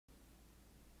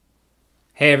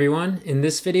Hey everyone, in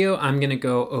this video I'm going to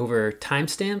go over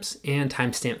timestamps and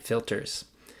timestamp filters.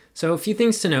 So a few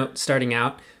things to note starting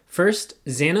out. First,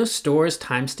 Xano stores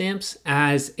timestamps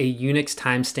as a Unix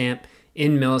timestamp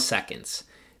in milliseconds,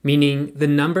 meaning the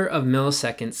number of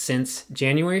milliseconds since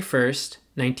January 1st,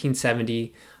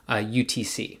 1970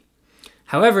 UTC.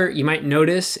 However, you might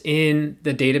notice in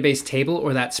the database table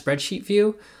or that spreadsheet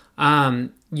view,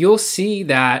 you'll see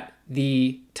that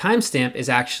the timestamp is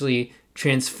actually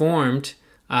transformed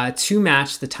to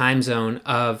match the time zone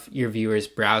of your viewer's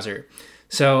browser.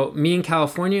 So me in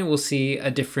California will see a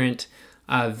different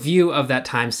view of that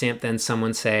timestamp than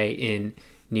someone, say, in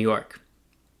New York.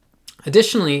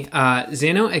 Additionally,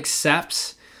 Xano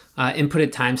accepts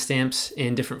inputted timestamps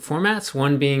in different formats,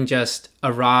 one being just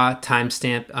a raw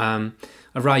timestamp,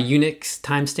 a raw Unix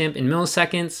timestamp in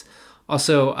milliseconds,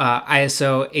 also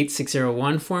ISO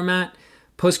 8601 format,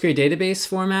 Postgre database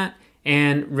format,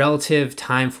 and relative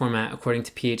time format according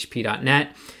to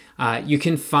php.net. You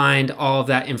can find all of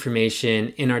that information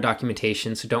in our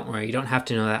documentation, so don't worry, you don't have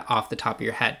to know that off the top of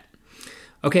your head.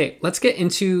 Okay, let's get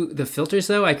into the filters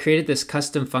though. I created this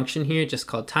custom function here just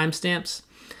called timestamps.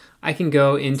 I can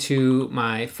go into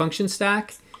my function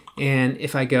stack, and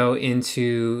if I go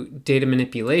into data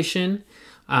manipulation,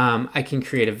 I can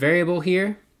create a variable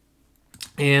here.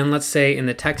 And let's say in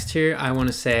the text here, I want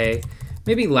to say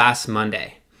maybe last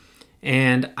Monday.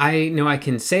 And I know I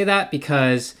can say that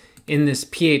because in this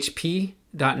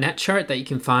php.net chart that you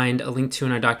can find a link to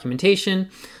in our documentation,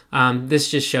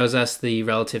 this just shows us the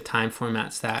relative time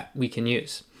formats that we can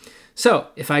use. So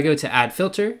if I go to add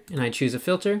filter and I choose a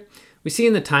filter, we see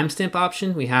in the timestamp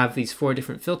option, we have these 4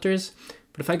 different filters.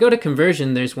 But if I go to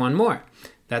conversion, there's one more.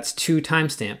 That's to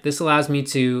timestamp. This allows me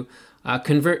to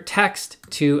convert text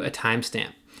to a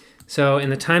timestamp. So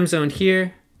in the time zone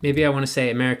here, maybe I want to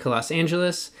say America, Los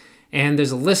Angeles. And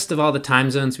there's a list of all the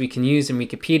time zones we can use in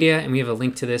Wikipedia, and we have a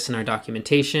link to this in our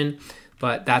documentation,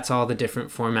 but that's all the different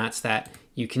formats that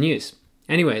you can use.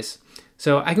 Anyways,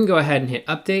 so I can go ahead and hit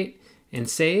update and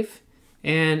save.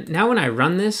 And now when I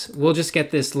run this, we'll just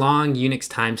get this long Unix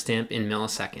timestamp in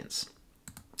milliseconds.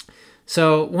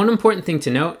 So one important thing to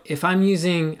note, if I'm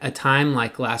using a time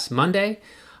like last Monday,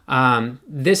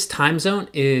 this time zone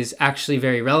is actually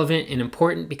very relevant and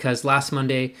important because last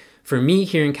Monday for me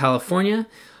here in California,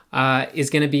 is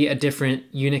going to be a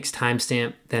different Unix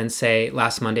timestamp than, say,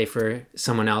 last Monday for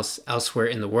someone else elsewhere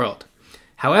in the world.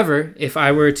 However, if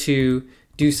I were to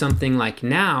do something like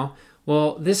now,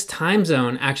 well, this time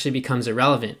zone actually becomes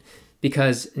irrelevant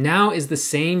because now is the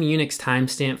same Unix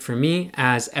timestamp for me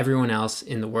as everyone else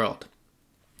in the world.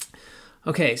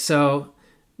 Okay, so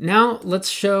now let's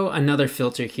show another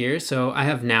filter here. So I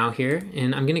have now here,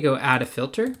 and I'm going to go add a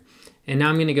filter, and now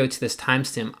I'm going to go to this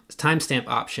timestamp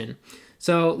option.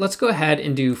 So let's go ahead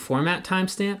and do format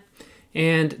timestamp.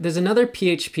 And there's another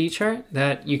PHP chart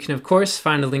that you can, of course,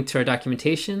 find a link to our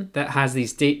documentation that has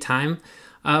these date time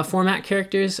format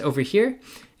characters over here.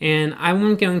 And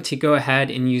I'm going to go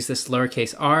ahead and use this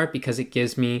lowercase r because it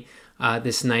gives me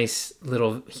this nice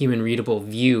little human readable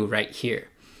view right here.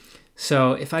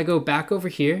 So if I go back over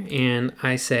here and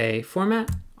I say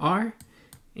format r,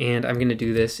 and I'm going to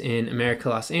do this in America,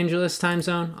 Los Angeles time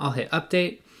zone, I'll hit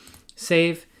update,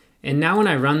 save. And now when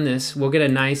I run this, we'll get a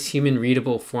nice human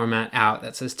readable format out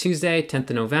that says Tuesday, 10th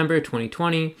of November,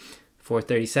 2020,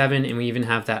 4:37, and we even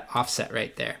have that offset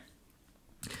right there.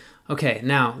 Okay,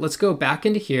 now let's go back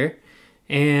into here,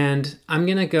 and I'm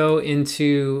gonna go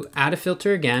into add a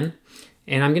filter again,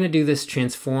 and I'm gonna do this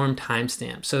transform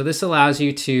timestamp. So this allows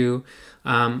you to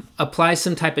apply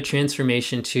some type of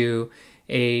transformation to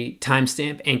a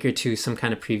timestamp anchored to some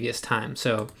kind of previous time.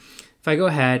 So if I go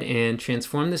ahead and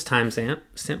transform this timestamp,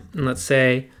 and let's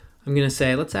say, I'm going to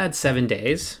say, let's add 7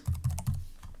 days.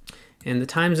 And the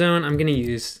time zone, I'm going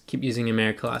to keep using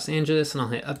America, Los Angeles, and I'll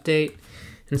hit update.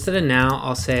 Instead of now,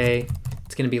 I'll say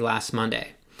it's going to be last Monday.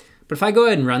 But if I go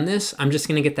ahead and run this, I'm just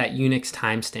going to get that Unix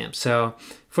timestamp. So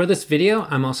for this video,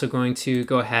 I'm also going to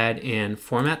go ahead and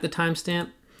format the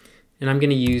timestamp. And I'm going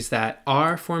to use that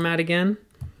R format again.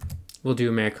 We'll do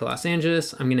America, Los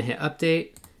Angeles. I'm going to hit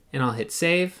update, and I'll hit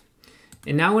save.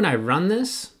 And now when I run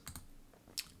this,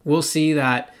 we'll see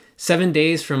that 7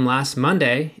 days from last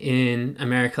Monday in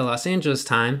America, Los Angeles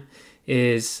time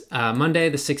is Monday,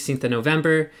 the 16th of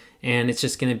November, and it's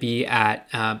just going to be at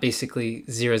basically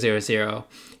 000,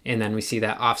 and then we see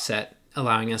that offset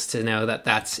allowing us to know that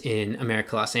that's in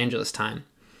America, Los Angeles time.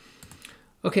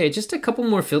 Okay, just a couple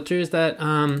more filters that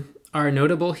are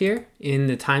notable here in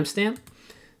the timestamp.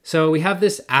 So we have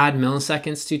this add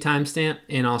milliseconds to timestamp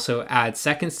and also add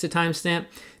seconds to timestamp.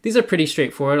 These are pretty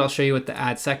straightforward. I'll show you what the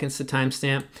add seconds to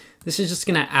timestamp. This is just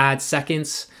going to add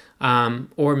seconds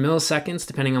or milliseconds,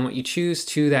 depending on what you choose,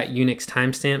 to that Unix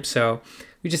timestamp. So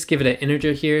we just give it an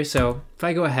integer here. So if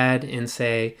I go ahead and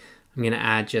say I'm going to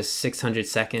add just 600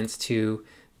 seconds to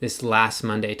this last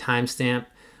Monday timestamp,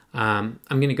 I'm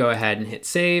going to go ahead and hit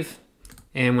save.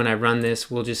 And when I run this,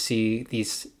 we'll just see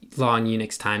these long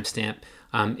Unix timestamp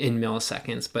in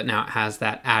milliseconds, but now it has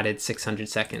that added 600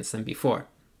 seconds than before.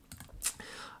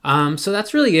 So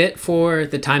that's really it for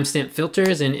the timestamp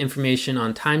filters and information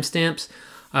on timestamps.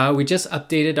 We just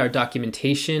updated our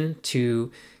documentation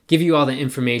to give you all the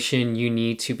information you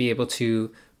need to be able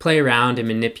to play around and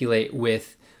manipulate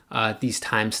with these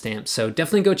timestamps. So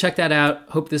definitely go check that out.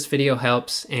 Hope this video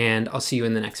helps, and I'll see you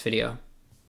in the next video.